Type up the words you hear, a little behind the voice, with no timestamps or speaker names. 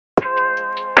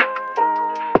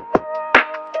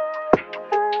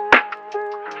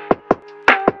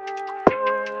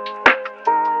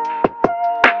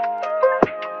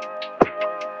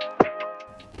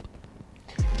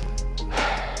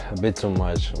bit too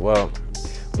much. Well,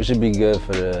 we should be good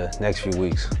for the next few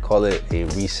weeks. Call it a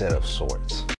reset of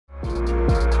sorts.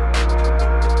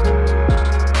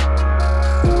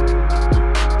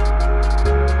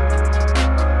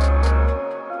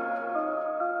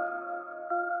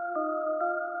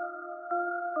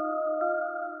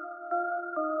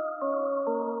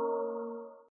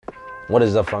 What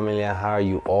is up, familia? How are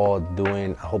you all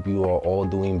doing? I hope you are all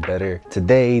doing better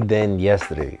today than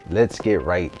yesterday. Let's get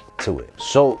right to it.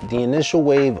 So the initial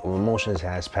wave of emotions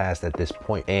has passed at this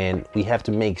point, and we have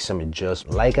to make some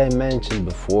adjustments. Like I mentioned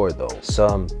before though,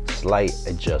 some slight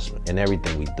adjustment in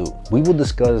everything we do. We will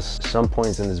discuss some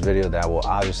points in this video that will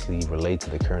obviously relate to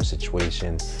the current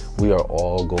situation we are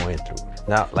all going through.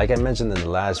 Now, like I mentioned in the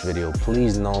last video,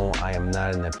 please know I am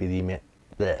not an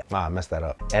I messed that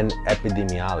up. An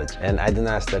epidemiologist, and I do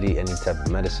not study any type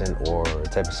of medicine or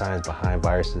type of science behind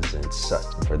viruses and such.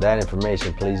 For that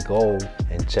information, please go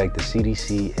and check the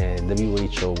CDC and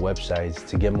WHO websites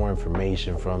to get more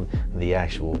information from the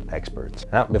actual experts.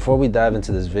 Now, before we dive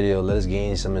into this video, let us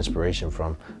gain some inspiration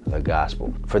from the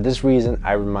gospel. For this reason,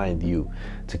 I remind you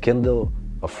to kindle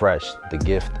afresh the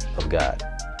gift of God,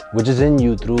 which is in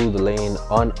you through the laying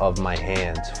on of my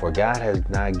hands. For God has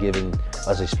not given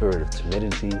us a spirit of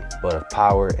timidity, but of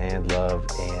power and love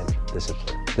and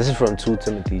discipline. This is from 2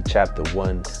 Timothy chapter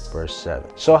 1, verse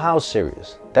 7. So how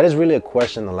serious? That is really a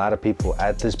question a lot of people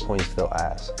at this point still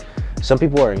ask. Some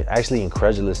people are actually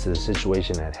incredulous to the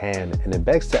situation at hand, and it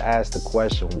begs to ask the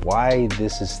question why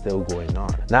this is still going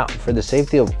on. Now, for the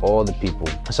safety of all the people,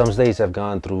 some states have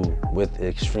gone through with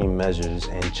extreme measures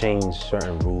and changed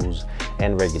certain rules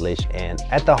and regulations. And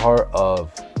at the heart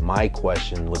of my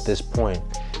question with this point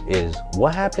is,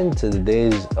 what happened to the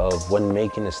days of when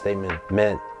making a statement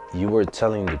meant you were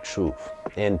telling the truth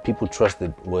and people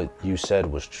trusted what you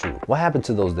said was true? What happened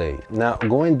to those days? Now,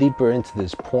 going deeper into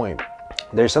this point,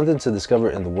 there's something to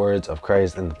discover in the words of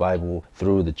Christ in the Bible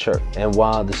through the church. And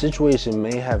while the situation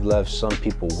may have left some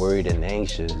people worried and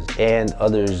anxious and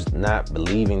others not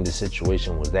believing the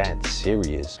situation was that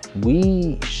serious,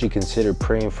 we should consider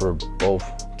praying for both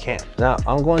camps. Now,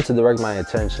 I'm going to direct my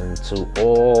attention to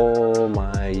all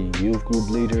my youth group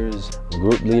leaders,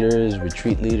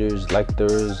 retreat leaders,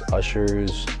 lectors,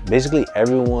 ushers, basically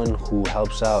everyone who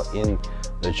helps out in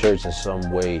the church in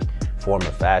some way, form,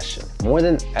 or fashion. More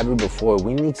than ever before,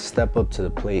 we need to step up to the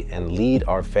plate and lead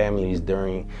our families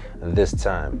during this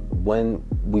time. When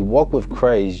we walk with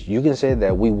Christ, you can say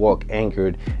that we walk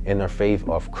anchored in our faith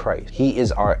of Christ. He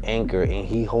is our anchor and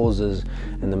he holds us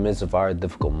in the midst of our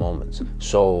difficult moments.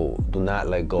 So do not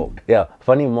let go. Yeah,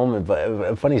 funny moment, but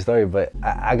a funny story, but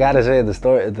I gotta say the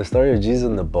story of Jesus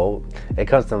in the boat, it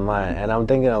comes to mind, and I'm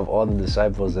thinking of all the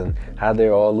disciples and how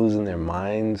they're all losing their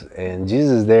minds, and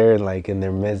Jesus is there like in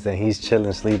their midst, and he's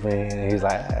chilling, sleeping, and he's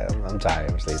like, I'm tired,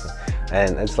 I'm sleeping.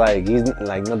 And it's like, he's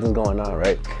like, nothing's going on,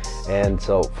 right? And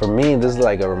so for me, this is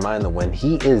like a reminder, when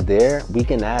he is there, we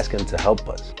can ask him to help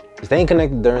us. Staying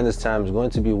connected during this time is going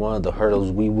to be one of the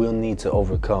hurdles we will need to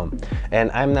overcome. And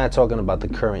I'm not talking about the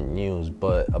current news,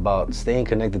 but about staying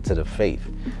connected to the faith.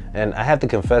 And I have to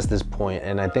confess this point,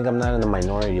 and I think I'm not in the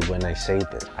minority when I say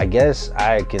this. I guess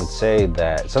I can say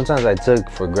that sometimes I took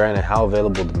for granted how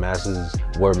available the masses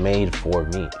were made for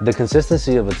me. The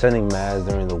consistency of attending mass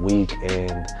during the week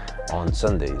and on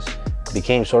Sundays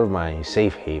became sort of my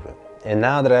safe haven. And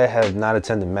now that I have not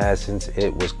attended mass since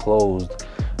it was closed,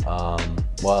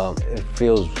 well, it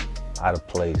feels out of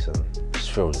place and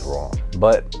just feels wrong.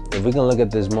 But if we can look at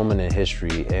this moment in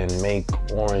history and make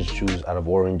orange juice out of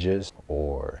oranges,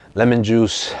 or lemon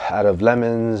juice out of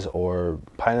lemons, or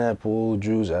pineapple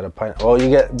juice out of pineapple, oh, you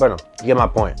get my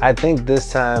point. I think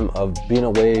this time of being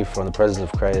away from the presence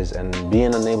of Christ and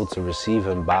being unable to receive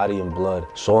him body and blood,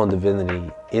 soul and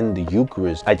divinity in the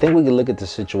Eucharist, I think we can look at the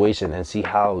situation and see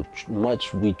how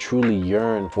much we truly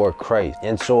yearn for Christ.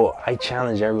 And so I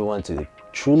challenge everyone to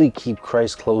truly keep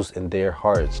Christ close in their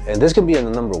hearts. And this can be in a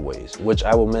number of ways, which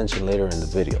I will mention later in the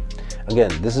video.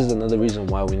 Again, this is another reason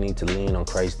why we need to lean on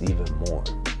Christ even more.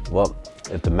 Well,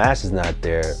 if the mass is not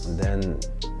there, then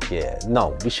yeah,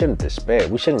 no, we shouldn't despair.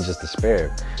 We shouldn't just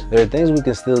despair. There are things we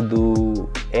can still do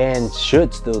and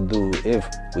should still do if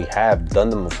we have done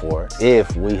them before,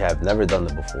 if we have never done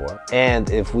them before, and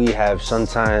if we have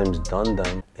sometimes done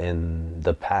them in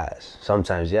the past.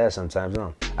 Sometimes yes, sometimes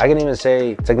no. I can even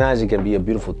say technology can be a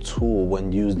beautiful tool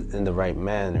when used in the right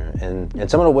manner. And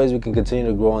some of the ways we can continue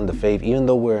to grow in the faith, even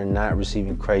though we're not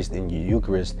receiving Christ in the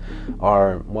Eucharist,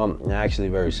 are, well, actually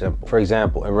very simple. For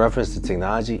example, in reference to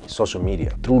technology, social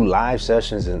media. Through live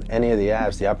sessions in any of the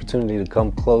apps, the opportunity to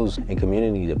come close in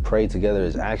community to pray together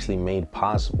is actually made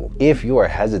possible. If you are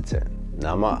hesitant,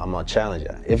 Now I'm gonna challenge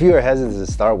that. If you're hesitant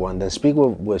to start one, then speak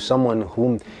with someone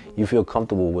whom you feel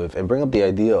comfortable with and bring up the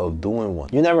idea of doing one.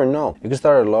 You never know. You can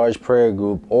start a large prayer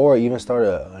group or even start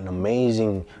an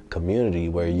amazing community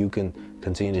where you can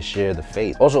continue to share the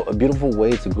faith. Also, a beautiful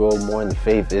way to grow more in the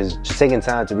faith is just taking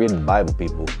time to read the Bible,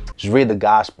 people. Just read the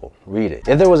gospel, read it.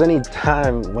 If there was any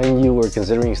time when you were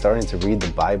considering starting to read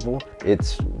the Bible,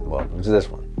 it's this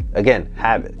one. Again,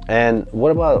 habit. And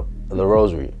what about the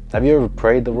rosary? Have you ever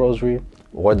prayed the rosary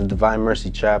or the Divine Mercy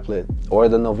Chaplet or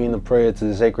the Novena prayer to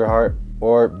the Sacred Heart?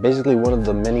 Or basically one of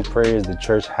the many prayers the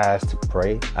church has to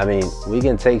pray. I mean, we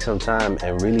can take some time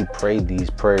and really pray these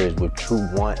prayers with true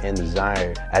want and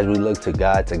desire as we look to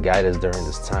God to guide us during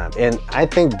this time. And I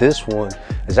think this one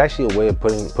is actually a way of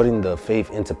putting the faith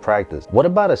into practice. What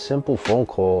about a simple phone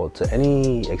call to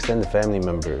any extended family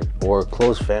member or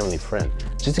close family friend,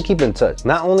 just to keep in touch?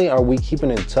 Not only are we keeping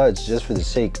in touch just for the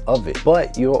sake of it,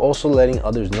 but you're also letting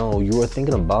others know you are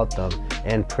thinking about them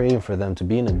and praying for them to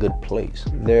be in a good place.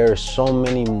 There are so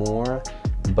many more,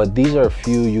 but these are a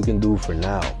few you can do for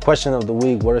now. Question of the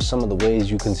week: what are some of the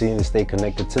ways you continue to stay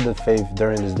connected to the faith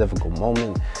during this difficult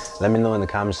moment? Let me know in the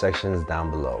comment sections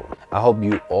down below. I hope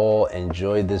you all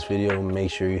enjoyed this video.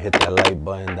 Make sure you hit that like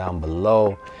button down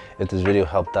below if this video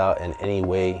helped out in any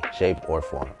way, shape, or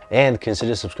form. And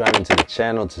consider subscribing to the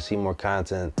channel to see more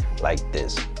content like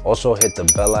this. Also hit the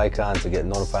bell icon to get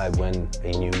notified when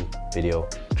a new video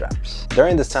drops.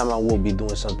 During this time, I will be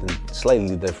doing something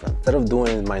slightly different. Instead of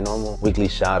doing my normal weekly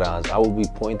shout outs, I will be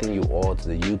pointing you all to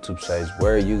the YouTube sites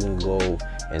where you can go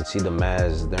and see the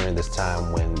mass during this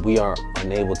time when we are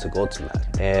unable to go to mass.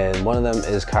 And one of them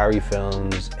is Kyrie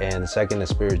Films and the second is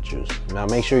Spirit Juice. Now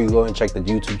make sure you go and check the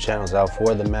YouTube channels out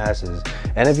for the masses.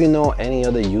 And if you know any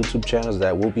other YouTube channels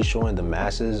that will be showing the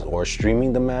masses or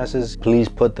streaming the masses, please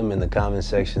put them in the comment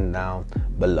section down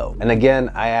below. And again,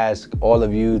 I ask all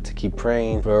of you to keep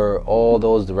praying for all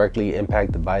those directly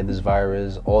impacted by this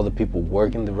virus, all the people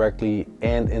working directly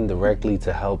and indirectly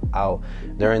to help out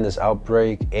during this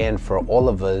outbreak, and for all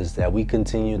of us that we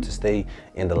continue to stay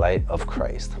in the light of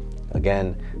Christ.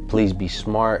 Again, please be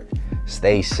smart,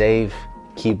 stay safe,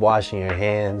 keep washing your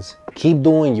hands, keep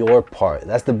doing your part.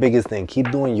 That's the biggest thing. Keep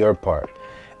doing your part,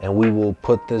 and we will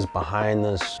put this behind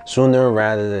us sooner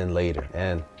rather than later.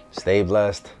 And stay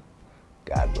blessed.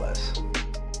 God bless.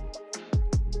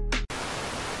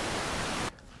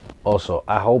 Also,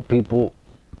 I hope people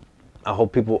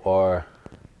are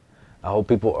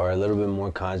a little bit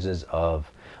more conscious of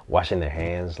washing their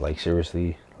hands. Like,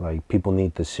 seriously, like, people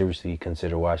need to seriously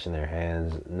consider washing their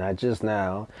hands, not just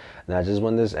now, not just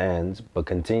when this ends, but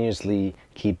continuously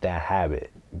keep that habit,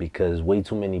 because way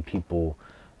too many people,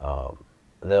 I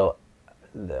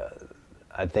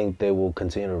think they will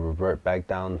continue to revert back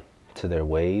down to their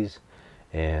ways,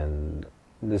 and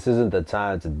this isn't the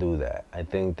time to do that. I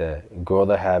think that grow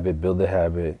the habit, build the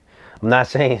habit. I'm not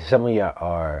saying some of you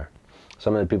are,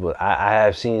 some of the people, I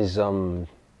have seen some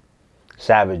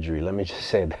savagery. Let me just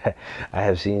say that. I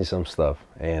have seen some stuff,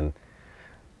 and,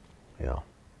 you know,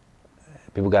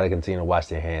 people got to continue to wash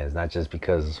their hands, not just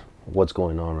because what's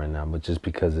going on right now, but just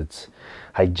because it's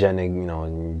hygienic, you know,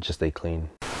 and just stay clean.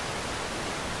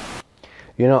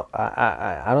 You know,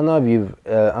 I don't know if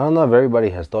I don't know if everybody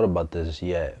has thought about this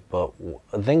yet, but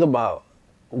think about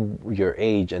your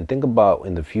age and think about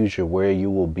in the future where you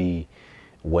will be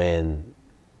when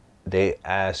they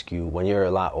ask you, when you're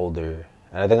a lot older.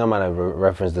 And I think I might have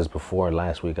referenced this before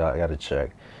last week. I got to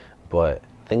check. But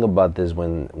think about this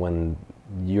when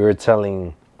you're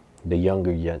telling the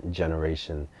younger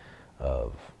generation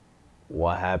of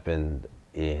what happened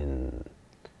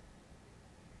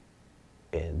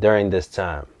during this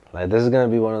time. Like, this is gonna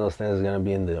be one of those things that's gonna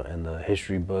be in the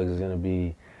history books. It's gonna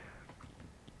be.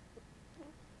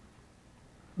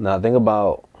 Now think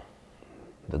about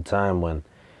the time when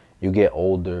you get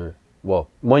older. Well,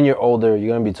 when you're older,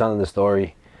 you're gonna be telling the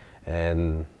story,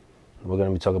 and we're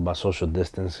gonna be talking about social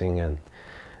distancing, and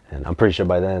I'm pretty sure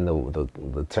by then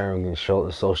the term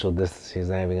social distancing is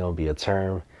not even gonna be a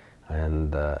term,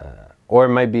 and or it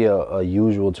might be a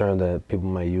usual term that people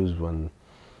might use when,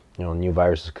 you know, new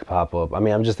viruses could pop up. I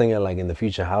mean, I'm just thinking, like, in the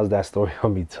future, how's that story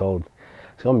gonna be told?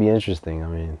 It's gonna be interesting. I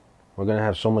mean, we're gonna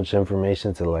have so much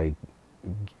information to, like,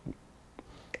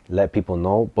 let people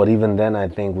know, but even then, I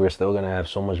think we're still gonna have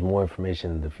so much more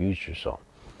information in the future. So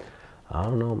I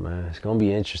don't know, man. It's gonna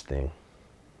be interesting.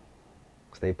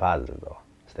 Stay positive, though.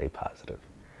 Stay positive.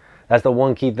 That's the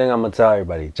one key thing I'm gonna tell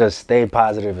everybody. Just stay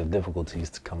positive if difficulties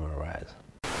come and arise.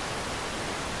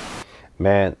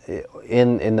 Man,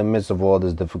 in the midst of all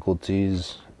these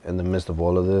difficulties, in the midst of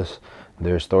all of this,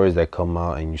 there are stories that come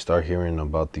out, and you start hearing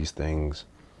about these things.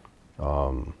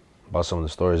 about some of the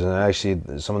stories, and actually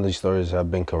some of these stories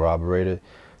have been corroborated.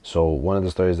 So one of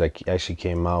the stories that actually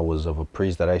came out was of a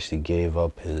priest that actually gave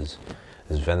up his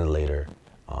ventilator,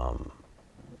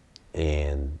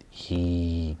 and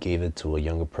he gave it to a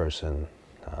younger person,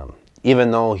 even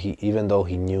though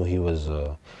he knew he was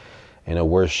in a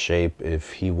worse shape.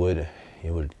 If he would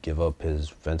give up his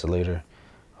ventilator.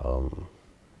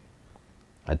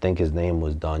 I think his name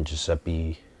was Don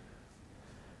Giuseppe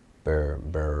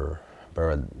Baradelli.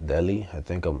 I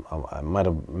think I might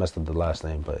have messed up the last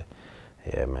name, but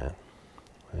yeah, man.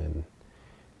 And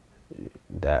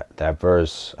that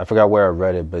verse, I forgot where I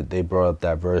read it, but they brought up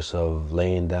that verse of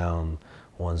laying down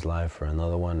one's life for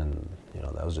another one, and you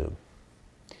know, that was a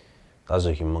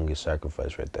humongous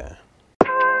sacrifice right there.